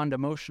respond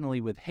emotionally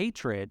with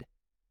hatred,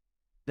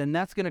 then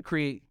that's going to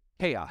create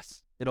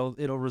chaos. It'll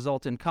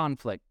result in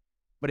conflict.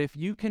 But if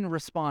you can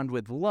respond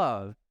with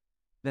love,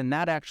 then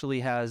that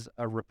actually has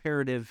a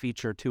reparative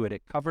feature to it.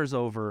 It covers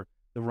over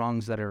the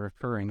wrongs that are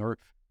occurring. Or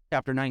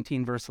chapter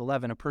 19, verse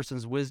 11, a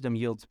person's wisdom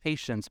yields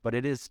patience, but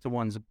it is to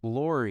one's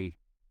glory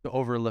to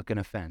overlook an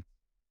offense.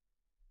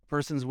 A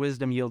person's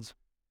wisdom yields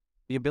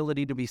the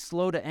ability to be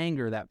slow to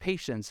anger, that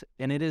patience,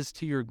 and it is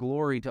to your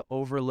glory to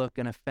overlook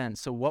an offense.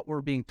 So what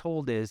we're being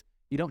told is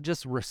you don't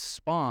just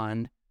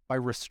respond by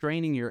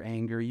restraining your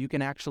anger. You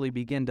can actually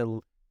begin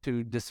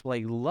to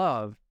display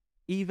love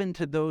even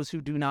to those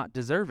who do not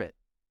deserve it,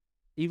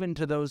 even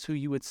to those who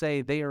you would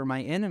say they are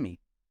my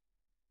enemy.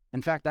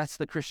 In fact, that's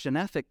the Christian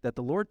ethic that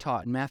the Lord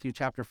taught in Matthew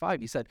chapter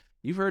 5. He said,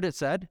 you've heard it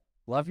said,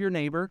 love your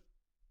neighbor,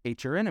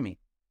 hate your enemy.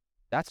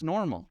 That's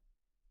normal.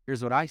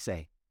 Here's what I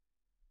say.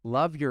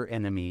 Love your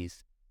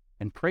enemies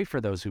and pray for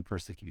those who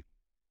persecute.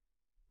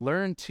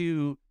 Learn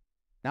to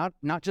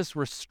not just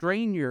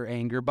restrain your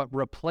anger, but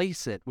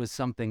replace it with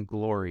something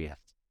glorious.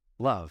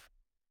 Love.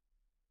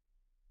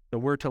 So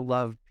we're to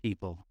love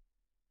people.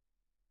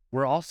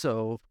 We're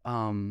also,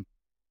 when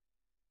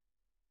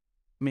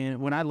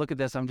I look at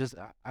this,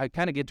 I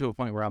kind of get to a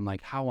point where I'm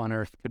like, how on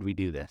earth could we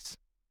do this?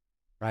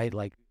 Right?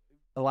 Like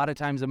a lot of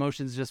times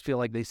emotions just feel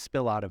like they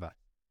spill out of us.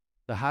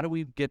 So how do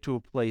we get to a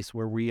place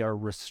where we are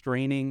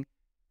restraining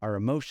our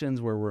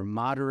emotions, where we're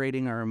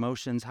moderating our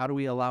emotions? How do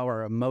we allow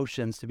our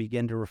emotions to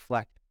begin to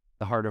reflect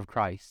the heart of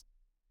Christ?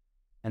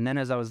 And then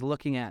as I was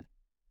looking at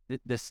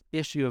this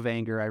issue of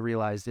anger, I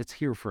realized it's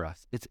here for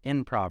us. It's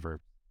in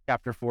Proverbs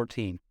chapter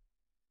 14.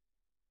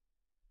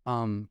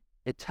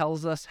 It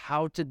tells us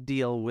how to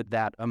deal with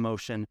that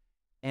emotion,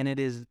 and it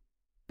is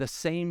the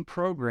same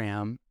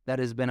program that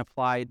has been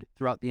applied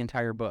throughout the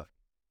entire book.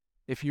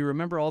 If you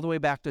remember all the way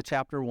back to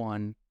chapter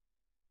 1,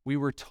 we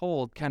were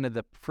told kind of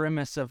the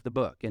premise of the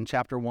book in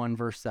chapter 1,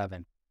 verse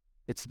 7.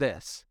 It's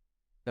this: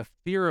 the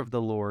fear of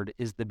the Lord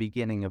is the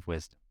beginning of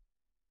wisdom.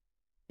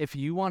 If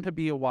you want to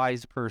be a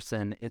wise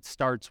person, it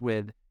starts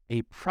with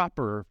a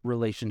proper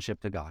relationship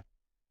to God.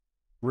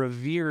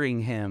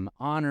 Revering him,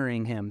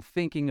 honoring him,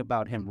 thinking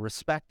about him,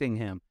 respecting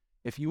him.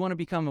 If you want to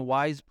become a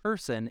wise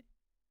person,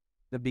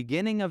 the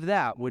beginning of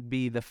that would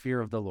be the fear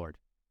of the Lord.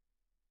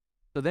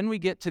 So then we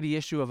get to the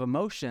issue of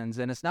emotions,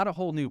 and it's not a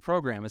whole new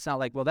program. It's not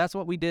like, well, that's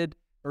what we did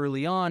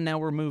early on, now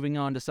we're moving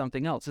on to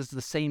something else. It's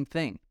the same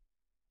thing.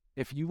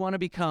 If you want to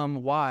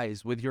become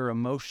wise with your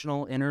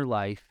emotional inner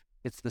life,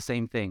 it's the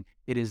same thing.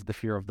 It is the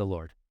fear of the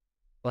Lord.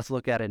 Let's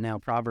look at it now.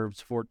 Proverbs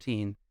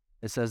 14,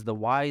 it says, the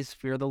wise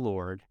fear the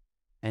Lord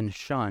and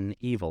shun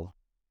evil,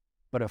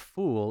 but a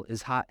fool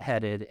is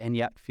hot-headed and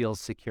yet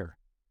feels secure.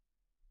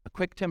 A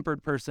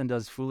quick-tempered person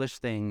does foolish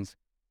things,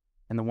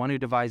 and the one who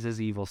devises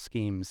evil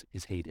schemes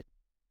is hated.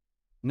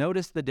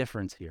 Notice the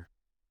difference here.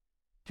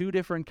 Two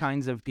different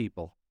kinds of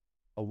people,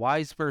 a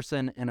wise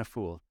person and a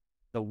fool.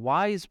 The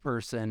wise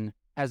person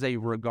has a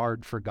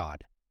regard for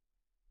God.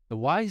 The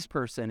wise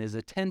person is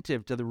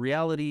attentive to the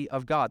reality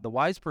of God. The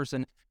wise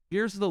person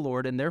fears the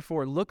Lord and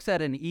therefore looks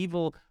at an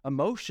evil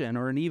emotion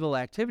or an evil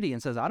activity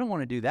and says, I don't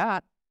want to do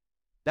that.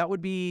 That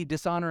would be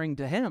dishonoring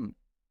to him.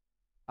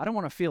 I don't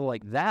want to feel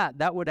like that.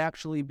 That would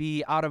actually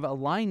be out of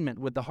alignment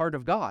with the heart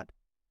of God.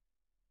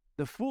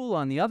 The fool,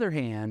 on the other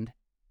hand,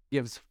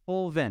 gives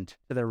full vent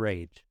to their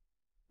rage.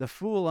 The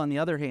fool, on the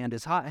other hand,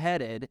 is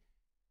hot-headed,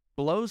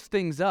 blows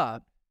things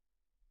up,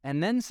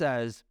 and then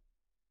says,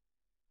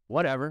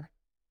 whatever,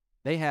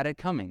 they had it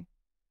coming.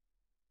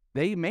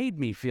 They made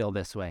me feel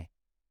this way.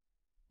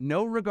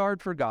 No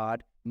regard for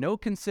God, no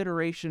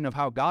consideration of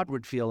how God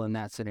would feel in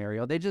that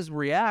scenario. They just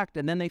react,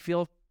 and then they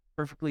feel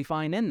perfectly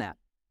fine in that.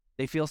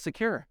 They feel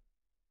secure.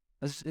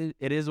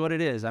 It is what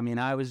it is. I mean,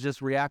 I was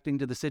just reacting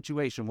to the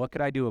situation. What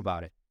could I do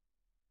about it?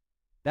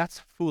 That's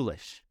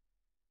foolish.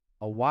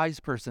 A wise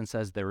person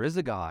says, there is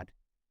a God.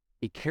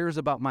 He cares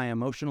about my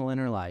emotional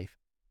inner life.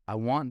 I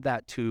want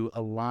that to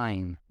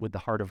align with the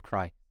heart of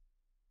Christ.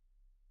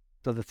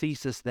 So the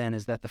thesis then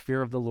is that the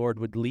fear of the Lord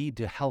would lead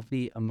to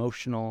healthy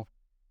emotional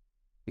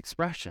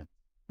expression,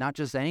 not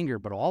just anger,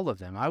 but all of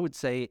them. I would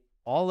say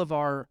all of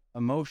our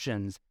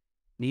emotions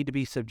need to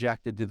be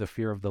subjected to the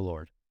fear of the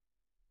Lord.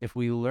 If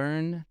we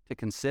learn to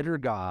consider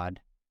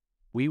God,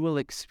 we will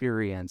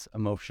experience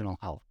emotional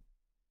health.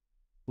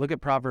 Look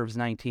at Proverbs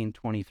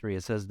 19:23.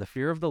 It says, "The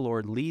fear of the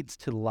Lord leads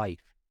to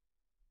life.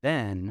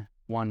 Then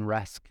one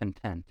rests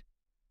content,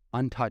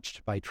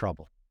 untouched by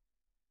trouble."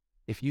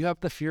 If you have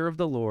the fear of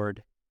the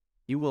Lord,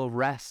 you will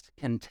rest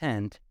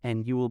content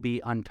and you will be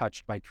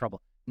untouched by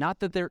trouble. Not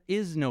that there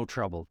is no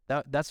trouble.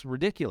 That's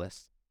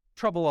ridiculous.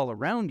 Trouble all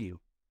around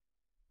you.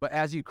 But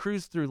as you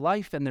cruise through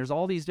life and there's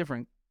all these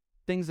different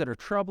things that are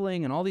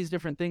troubling and all these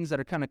different things that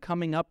are kind of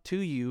coming up to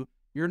you,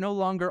 you're no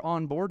longer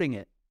onboarding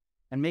it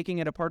and making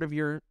it a part of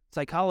your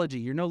psychology.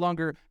 You're no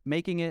longer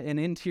making it an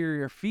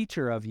interior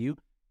feature of you.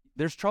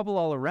 There's trouble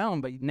all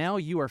around, but now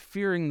you are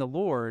fearing the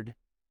Lord,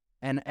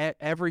 and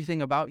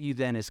everything about you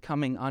then is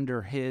coming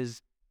under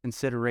his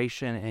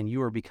consideration, and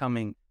you are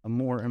becoming a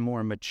more and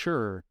more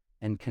mature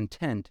and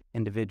content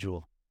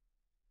individual.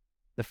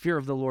 The fear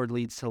of the Lord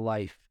leads to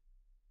life.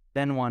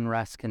 Then one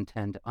rests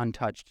content,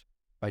 untouched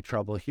by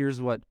trouble.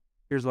 Here's what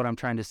I'm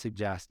trying to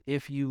suggest.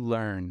 If you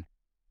learn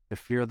to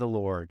fear the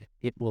Lord,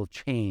 it will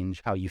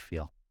change how you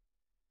feel.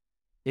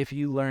 If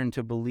you learn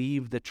to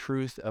believe the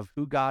truth of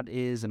who God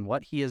is and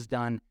what he has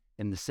done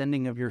in the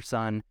sending of your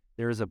Son,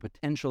 there is a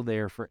potential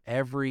there for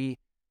every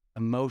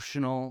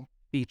emotional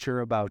feature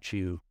about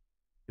you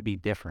to be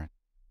different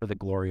for the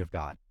glory of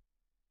God.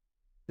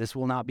 This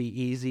will not be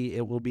easy.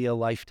 It will be a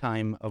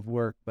lifetime of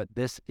work, but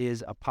this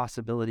is a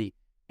possibility.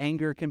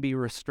 Anger can be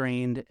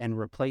restrained and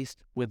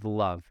replaced with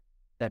love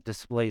that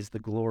displays the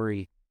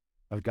glory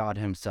of God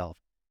himself.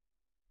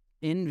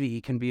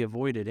 Envy can be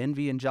avoided.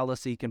 Envy and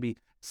jealousy can be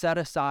set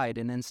aside,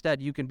 and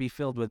instead you can be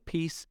filled with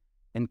peace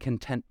and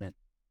contentment.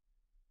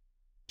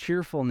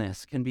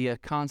 Cheerfulness can be a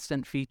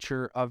constant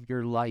feature of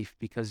your life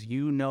because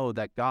you know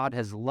that God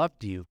has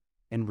loved you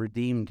and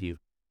redeemed you.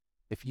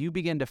 If you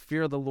begin to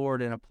fear the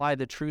Lord and apply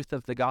the truth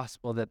of the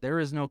gospel that there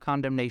is no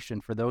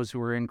condemnation for those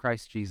who are in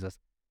Christ Jesus,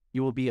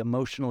 you will be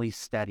emotionally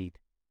steadied.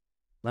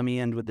 Let me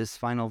end with this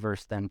final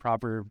verse then,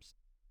 Proverbs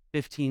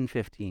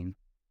 15:15.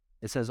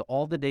 It says,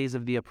 "All the days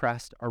of the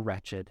oppressed are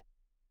wretched,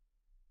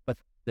 but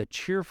the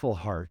cheerful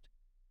heart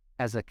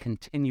has a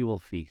continual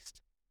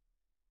feast."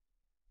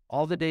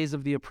 All the days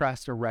of the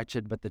oppressed are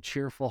wretched, but the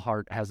cheerful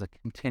heart has a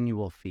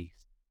continual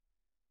feast.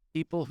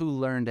 People who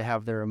learn to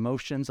have their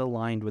emotions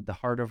aligned with the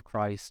heart of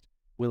Christ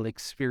will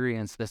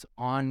experience this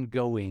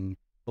ongoing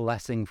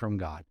blessing from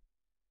God,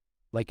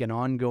 like an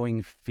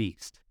ongoing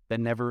feast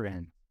that never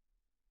ends.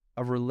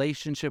 A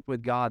relationship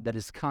with God that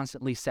is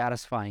constantly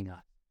satisfying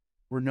us.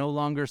 We're no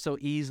longer so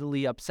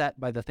easily upset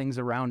by the things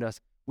around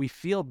us. We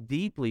feel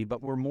deeply,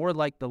 but we're more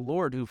like the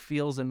Lord who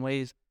feels in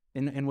ways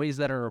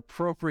that are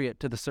appropriate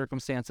to the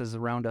circumstances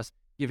around us,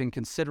 giving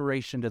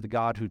consideration to the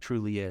God who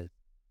truly is.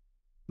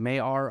 May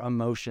our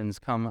emotions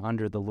come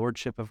under the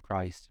lordship of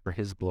Christ for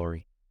his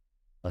glory.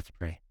 Let's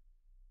pray.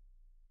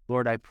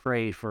 Lord, I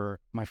pray for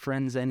my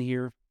friends in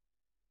here.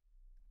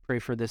 Pray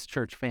for this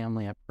church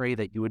family. I pray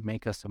that you would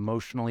make us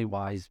emotionally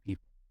wise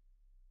people.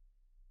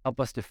 Help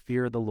us to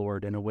fear the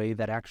Lord in a way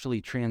that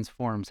actually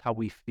transforms how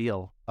we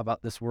feel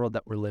about this world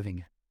that we're living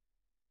in.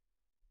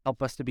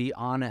 Help us to be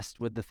honest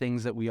with the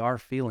things that we are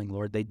feeling,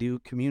 Lord. They do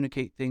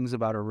communicate things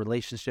about our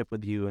relationship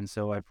with you, and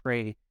so I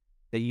pray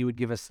that you would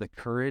give us the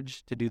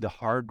courage to do the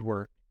hard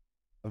work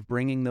of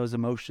bringing those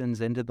emotions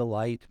into the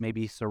light,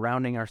 maybe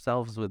surrounding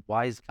ourselves with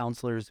wise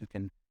counselors who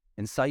can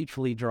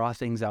insightfully draw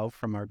things out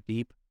from our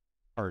deep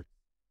heart,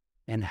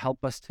 and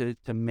help us to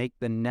make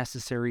the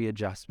necessary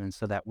adjustments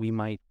so that we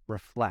might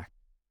reflect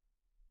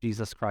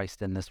Jesus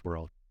Christ in this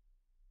world.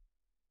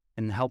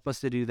 And help us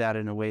to do that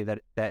in a way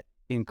that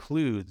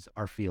includes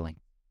our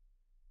feeling.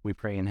 We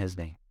pray in his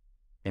name.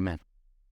 Amen.